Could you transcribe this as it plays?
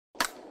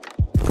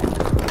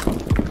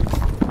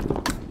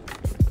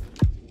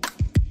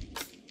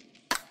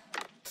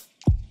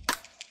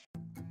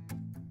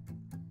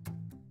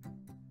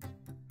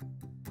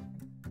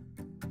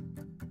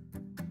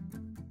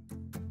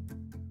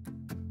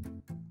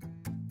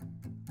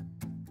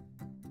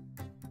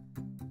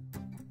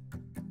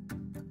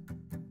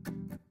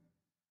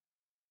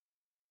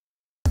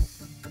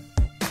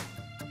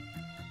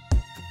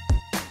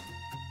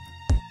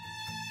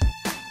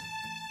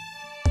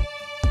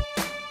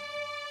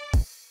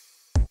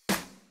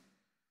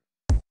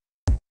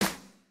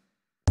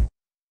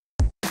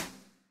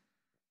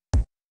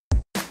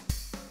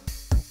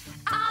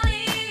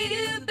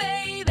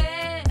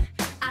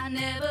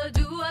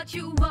what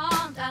you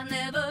want, I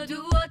never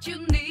do what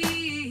you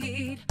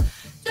need.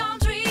 Don't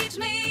treat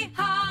me,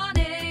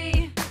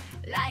 honey,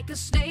 like a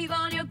slave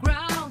on your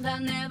ground. I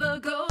never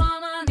go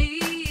on my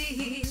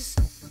knees.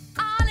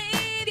 I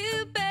need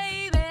you,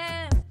 baby.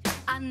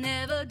 I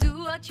never do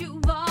what you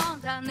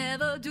want, I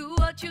never do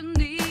what you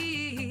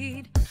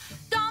need.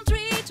 Don't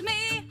treat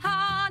me,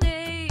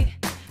 honey,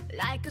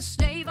 like a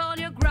slave on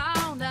your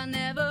ground. I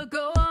never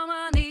go on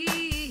my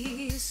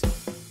knees.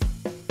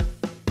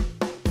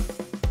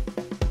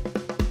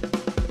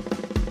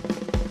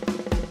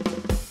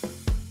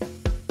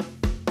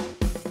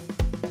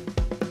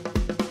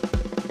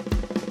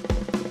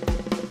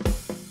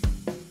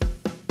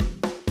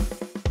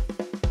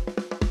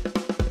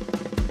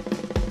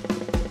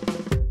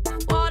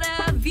 What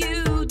have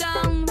you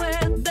done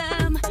with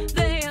them?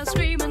 They are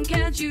screaming,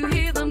 can't you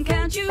hear them?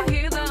 Can't you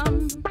hear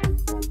them?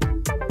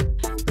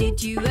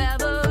 Did you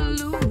ever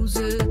lose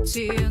a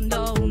tear?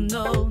 No,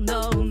 no,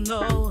 no,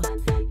 no.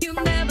 You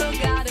never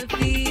got a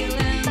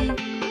feeling.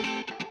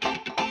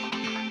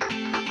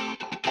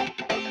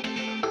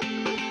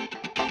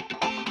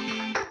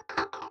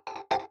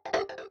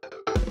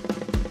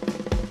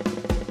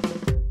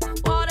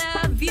 What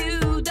have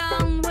you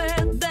done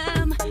with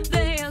them?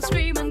 They are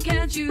screaming,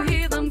 can't you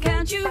hear them?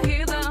 Can't you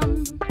hear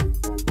them?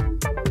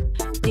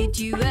 Did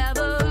you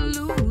ever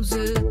lose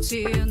a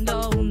tear?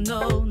 No,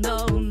 no,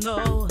 no,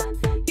 no.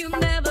 You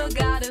never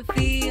got a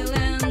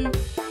feeling.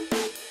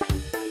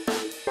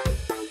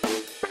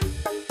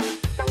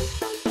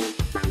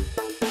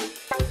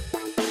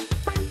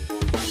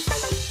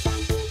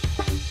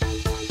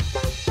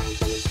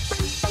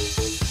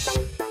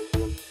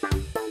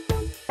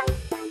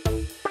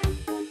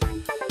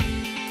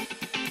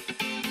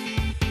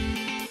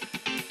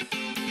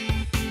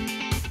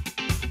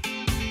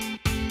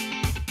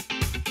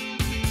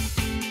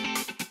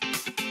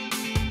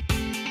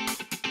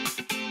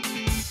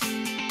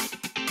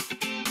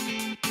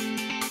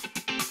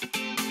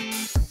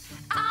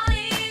 I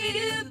need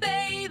you,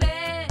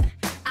 baby.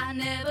 I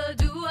never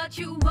do what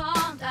you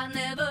want, I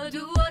never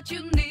do what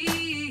you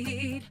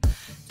need.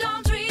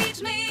 Don't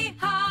treat me,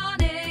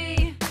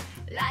 honey,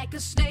 like a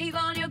slave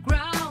on your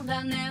ground.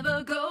 I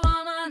never go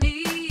on my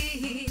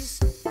knees.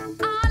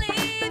 I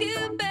need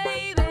you,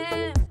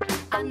 baby.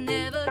 I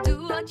never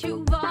do what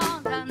you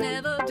want, I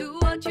never do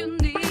what you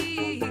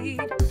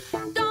need.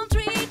 Don't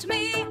treat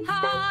me,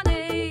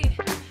 honey,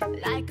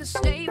 like a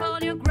slave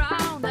on your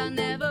ground. I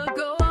never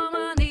go on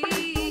my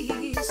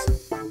knees.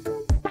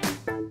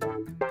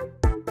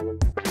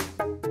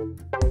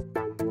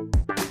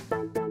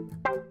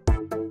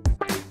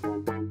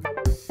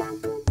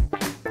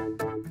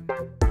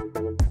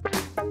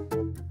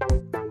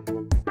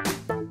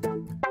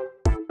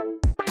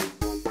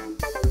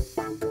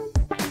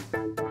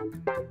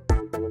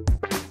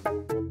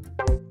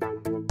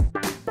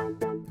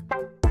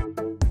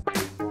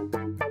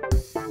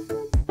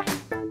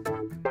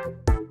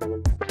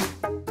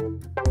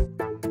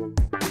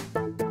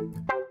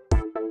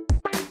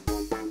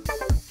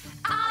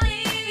 I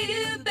need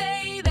you,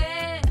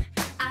 baby.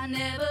 I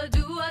never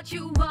do what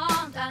you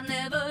want, I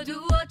never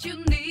do what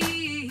you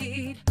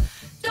need.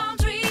 Don't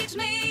treat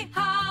me,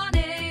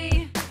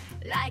 honey,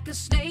 like a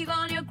slave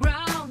on your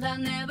ground. I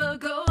never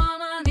go on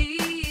my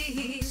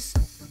knees.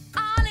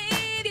 I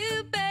need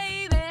you,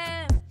 baby.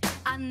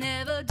 I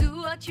never do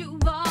what you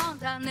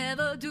want, I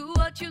never do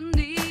what you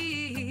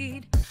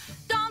need.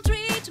 Don't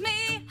treat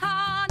me,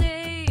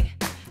 honey,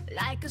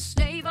 like a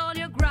slave on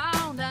your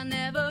ground. I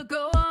never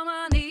go on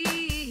my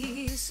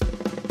knees.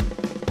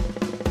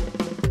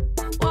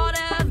 What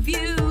have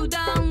you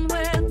done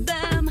with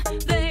them?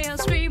 They are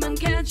screaming,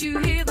 can't you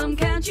hear them?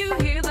 Can't you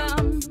hear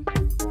them?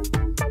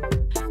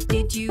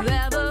 Did you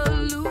ever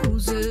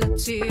lose a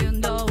tear?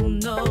 No,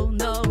 no,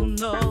 no,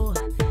 no.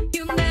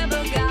 You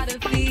never got a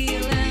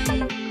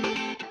feeling.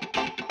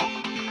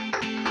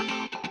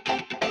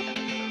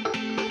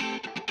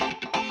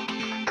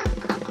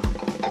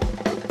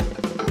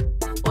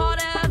 What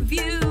have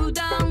you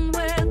done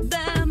with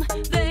them?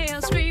 They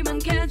are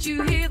screaming, can't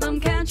you hear them?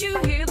 Can't you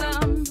hear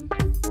them?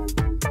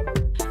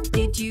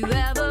 Did you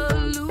ever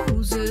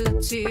lose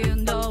a tear?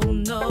 No,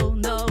 no,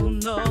 no,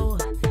 no.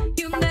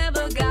 You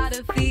never got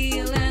a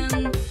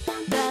feeling.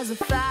 There's a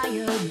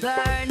fire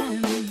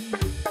burning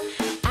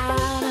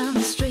out on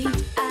the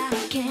street.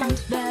 I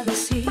can't bear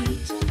this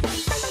heat.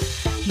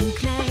 You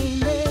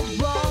claim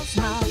it was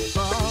my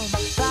fault,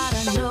 but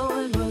I know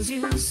it was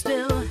you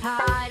still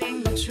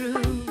hiding the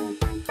truth.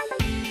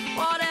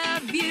 What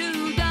have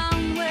you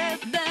done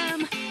with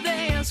them?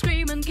 They are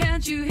screaming,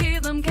 can't you hear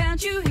them?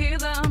 Can't you hear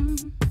them?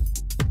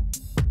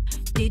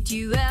 Did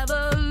you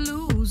ever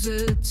lose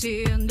a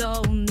tear?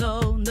 No,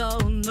 no, no,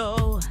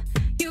 no.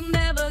 You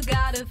never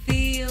got a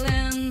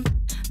feeling.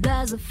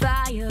 There's a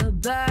fire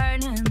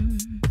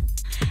burning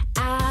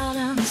out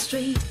on the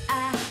street.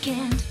 I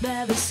can't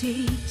bear this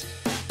heat.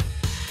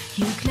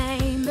 You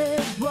claim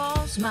it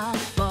was my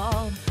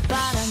fault,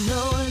 but I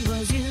know it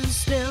was you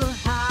still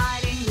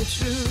hiding the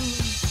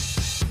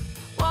truth.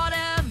 What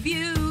have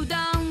you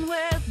done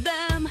with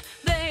them?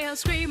 They are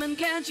screaming,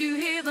 can't you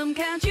hear them?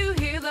 Can't you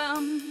hear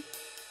them?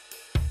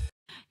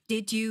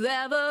 Did you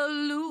ever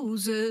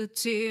lose a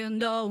tear?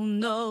 No,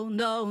 no,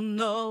 no,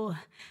 no.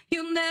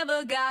 You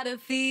never got a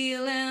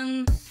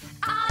feeling.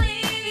 I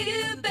need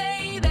you,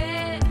 baby.